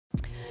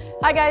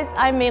Hi guys,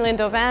 I'm Maylin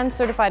Dovan,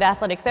 certified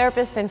athletic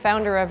therapist and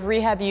founder of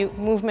Rehab-U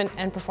Movement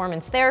and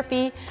Performance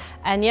Therapy.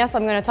 And yes,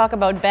 I'm going to talk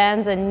about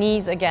bands and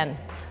knees again.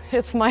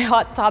 It's my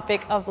hot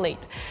topic of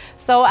late.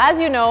 So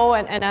as you know,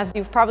 and as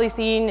you've probably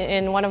seen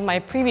in one of my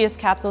previous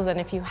capsules, and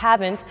if you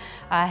haven't,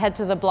 head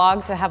to the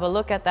blog to have a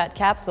look at that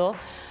capsule.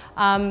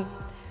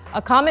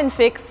 A common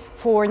fix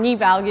for knee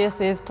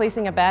valgus is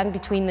placing a band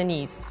between the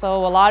knees.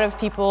 So a lot of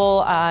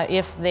people,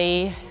 if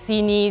they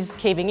see knees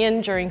caving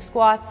in during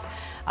squats,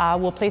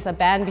 will place a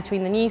band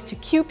between the knees to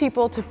cue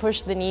people to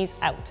push the knees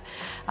out.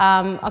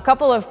 A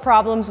couple of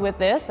problems with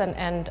this,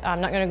 and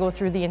I'm not going to go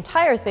through the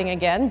entire thing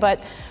again,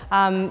 but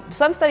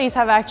some studies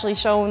have actually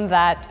shown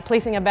that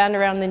placing a band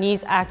around the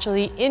knees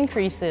actually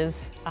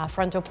increases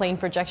frontal plane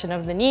projection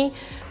of the knee,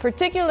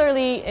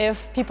 particularly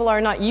if people are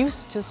not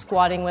used to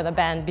squatting with a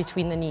band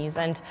between the knees.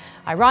 And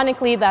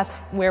ironically, that's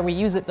where we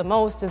use it the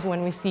most, is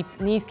when we see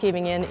knees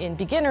caving in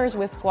beginners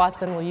with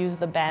squats, and we'll use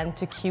the band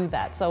to cue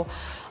that. So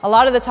a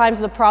lot of the times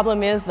the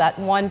problem is that,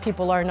 one,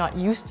 people are not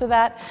used to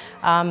that,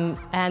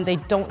 and they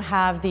don't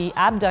have the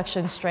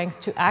abduction strength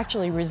to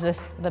actually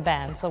resist the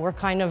band. So we're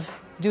kind of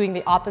doing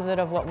the opposite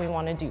of what we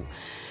want to do.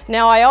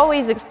 Now, I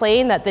always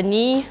explain that the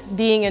knee,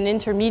 being an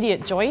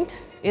intermediate joint,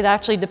 it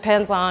actually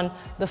depends on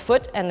the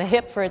foot and the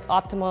hip for its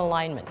optimal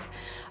alignment.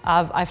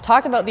 I've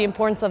talked about the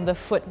importance of the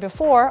foot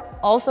before,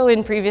 also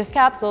in previous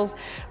capsules,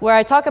 where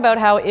I talk about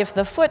how if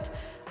the foot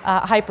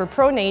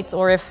hyperpronates,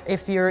 or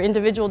if your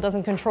individual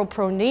doesn't control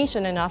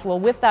pronation enough, well,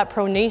 with that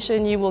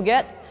pronation you will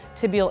get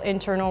tibial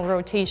internal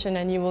rotation,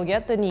 and you will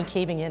get the knee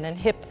caving in, and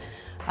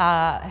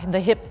the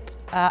hip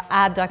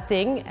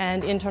adducting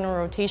and internal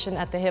rotation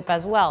at the hip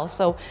as well.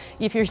 So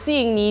if you're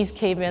seeing knees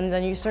cave in,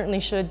 then you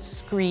certainly should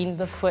screen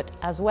the foot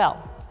as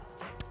well.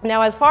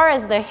 Now, as far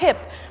as the hip,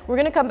 we're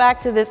going to come back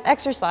to this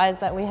exercise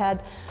that we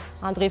had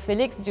André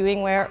Felix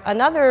doing, where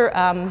another,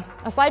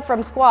 aside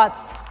from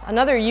squats,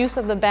 another use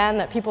of the band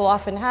that people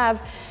often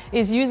have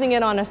is using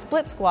it on a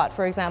split squat,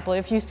 for example.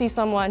 If you see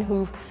someone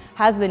who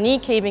has the knee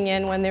caving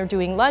in when they're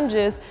doing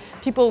lunges,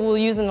 people will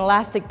use an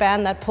elastic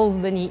band that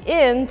pulls the knee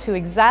in to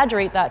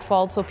exaggerate that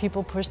fault, so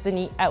people push the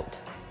knee out,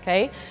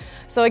 okay?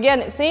 So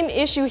again, same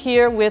issue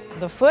here with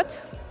the foot.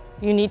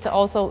 You need to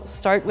also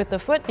start with the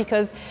foot,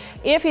 because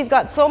if he's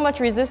got so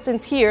much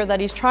resistance here that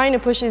he's trying to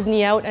push his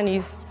knee out and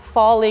he's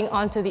falling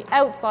onto the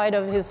outside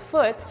of his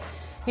foot,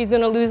 he's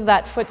going to lose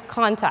that foot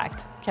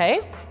contact,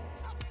 okay?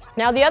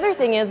 Now, the other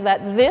thing is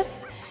that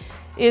this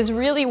is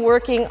really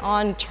working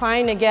on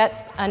trying to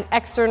get an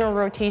external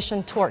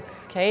rotation torque,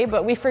 okay?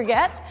 But we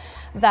forget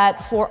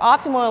that for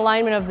optimal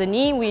alignment of the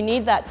knee, we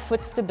need that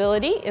foot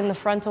stability in the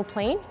frontal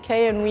plane,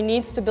 okay? And we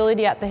need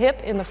stability at the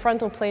hip in the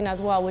frontal plane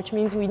as well, which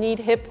means we need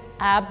hip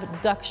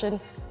abduction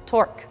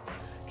torque,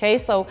 okay?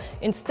 So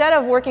instead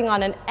of working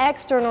on an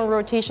external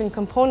rotation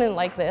component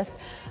like this,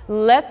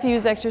 let's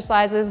use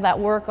exercises that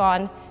work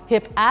on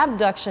hip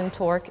abduction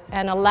torque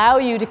and allow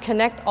you to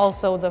connect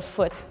also the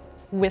foot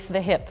with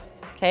the hip,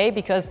 okay?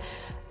 Because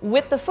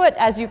with the foot,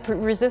 as you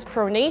resist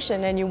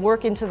pronation and you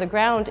work into the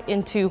ground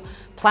into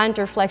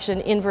plantar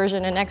flexion,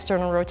 inversion, and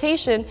external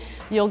rotation,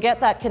 you'll get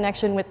that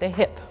connection with the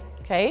hip,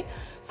 okay?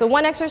 So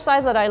one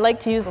exercise that I like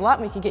to use a lot,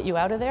 and we can get you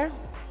out of there,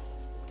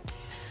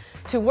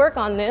 to work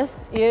on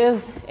this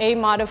is a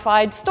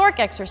modified Stork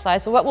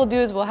exercise. So what we'll do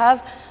is we'll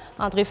have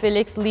André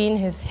Felix lean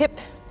his hip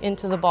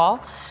into the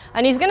ball,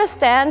 and he's gonna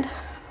stand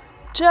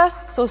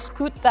so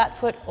scoot that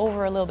foot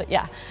over a little bit,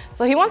 yeah.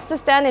 So he wants to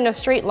stand in a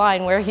straight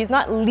line where he's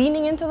not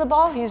leaning into the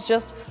ball, he's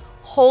just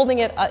holding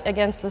it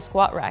against the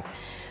squat rack.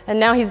 And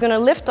now he's gonna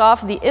lift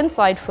off the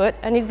inside foot,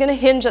 and he's gonna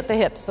hinge at the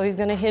hips. So he's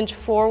gonna hinge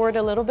forward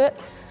a little bit.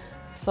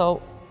 So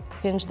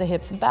hinge the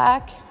hips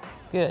back,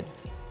 good.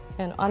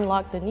 And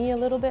unlock the knee a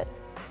little bit,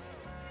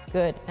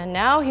 good. And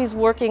now he's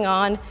working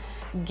on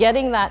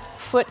getting that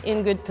foot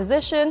in good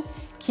position,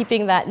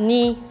 keeping that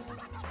knee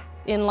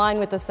in line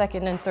with the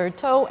second and third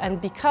toe,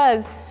 and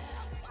because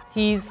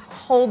he's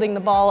holding the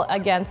ball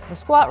against the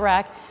squat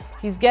rack,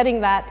 he's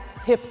getting that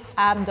hip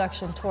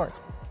abduction torque.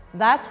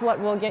 That's what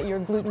will get your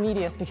glute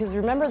medius, because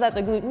remember that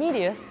the glute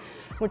medius,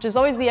 which is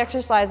always the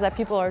exercise that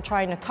people are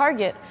trying to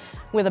target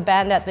with a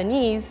band at the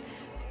knees,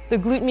 the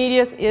glute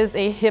medius is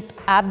a hip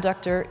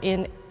abductor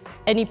in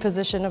any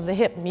position of the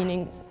hip,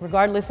 meaning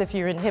regardless if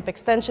you're in hip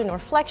extension or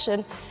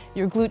flexion,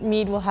 your glute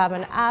med will have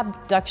an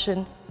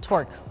abduction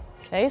torque,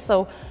 okay?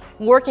 So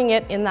working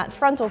it in that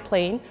frontal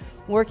plane,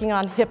 working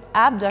on hip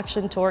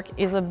abduction torque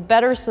is a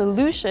better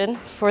solution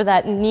for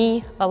that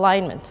knee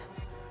alignment,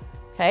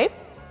 okay?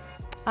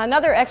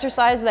 Another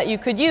exercise that you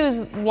could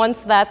use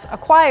once that's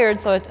acquired,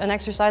 so an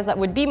exercise that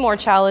would be more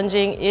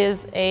challenging,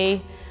 is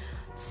a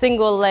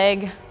single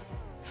leg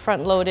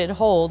front loaded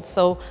hold.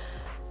 So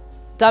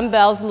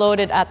dumbbells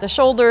loaded at the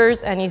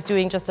shoulders, and he's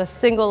doing just a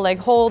single leg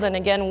hold, and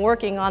again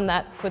working on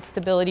that foot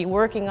stability,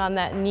 working on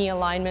that knee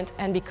alignment,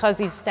 and because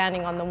he's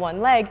standing on the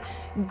one leg,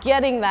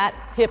 getting that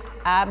hip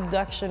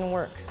abduction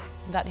work,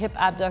 that hip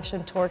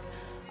abduction torque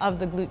of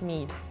the glute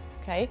med,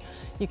 okay?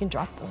 You can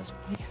drop those.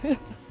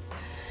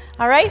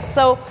 All right,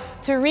 so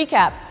to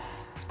recap,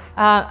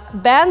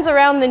 Bands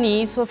around the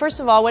knees. So first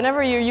of all,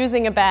 whenever you're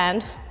using a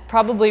band,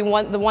 probably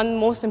the one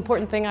most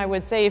important thing I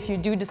would say, if you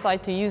do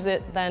decide to use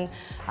it, then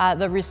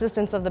the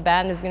resistance of the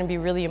band is going to be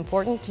really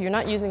important. You're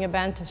not using a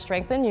band to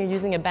strengthen, you're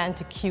using a band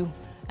to cue.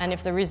 And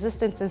if the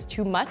resistance is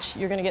too much,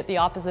 you're going to get the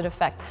opposite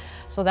effect.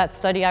 So that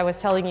study I was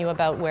telling you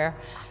about, where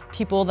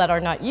people that are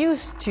not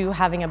used to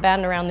having a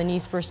band around the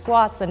knees for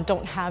squats and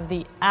don't have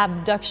the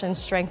abduction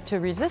strength to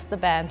resist the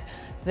band,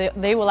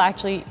 they will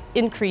actually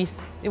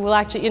increase, it will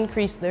actually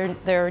increase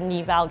their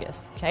knee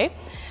valgus, okay?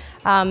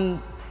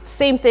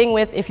 Same thing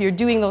with if you're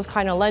doing those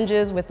kind of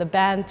lunges with the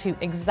band to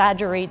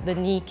exaggerate the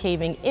knee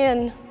caving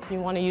in, you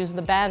want to use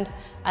the band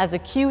as a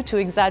cue to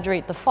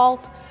exaggerate the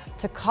fault,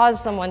 to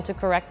cause someone to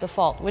correct the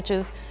fault, which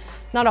is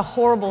not a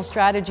horrible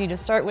strategy to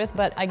start with,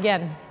 but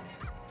again,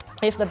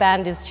 if the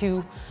band is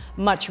too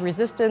much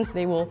resistance,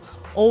 they will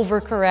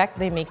overcorrect,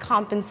 they may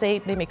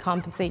compensate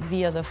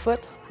via the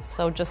foot,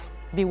 so just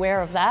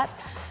beware of that.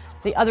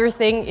 The other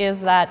thing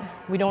is that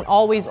we don't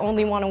always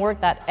only want to work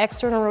that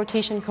external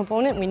rotation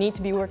component, we need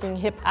to be working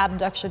hip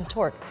abduction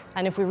torque.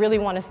 And if we really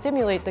want to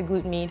stimulate the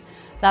glute med,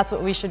 that's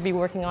what we should be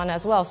working on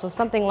as well. So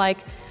something like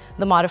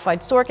the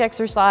modified Stork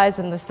exercise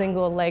and the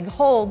single leg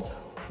holds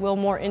will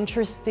more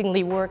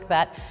interestingly work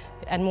that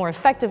and more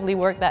effectively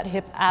work that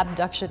hip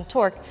abduction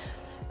torque.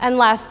 And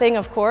last thing,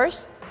 of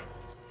course,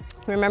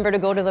 remember to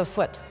go to the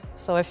foot.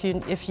 So if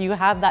you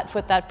have that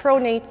foot that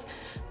pronates,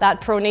 that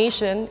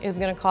pronation is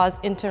going to cause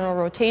internal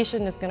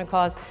rotation, it's going to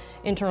cause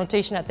internal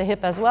rotation at the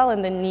hip as well,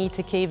 and the knee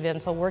to cave in.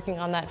 So working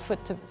on that foot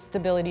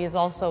stability is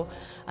also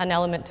an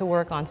element to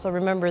work on. So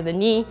remember, the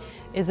knee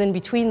is in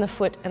between the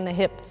foot and the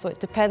hip, so it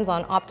depends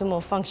on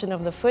optimal function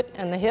of the foot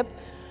and the hip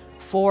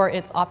for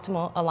its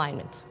optimal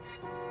alignment.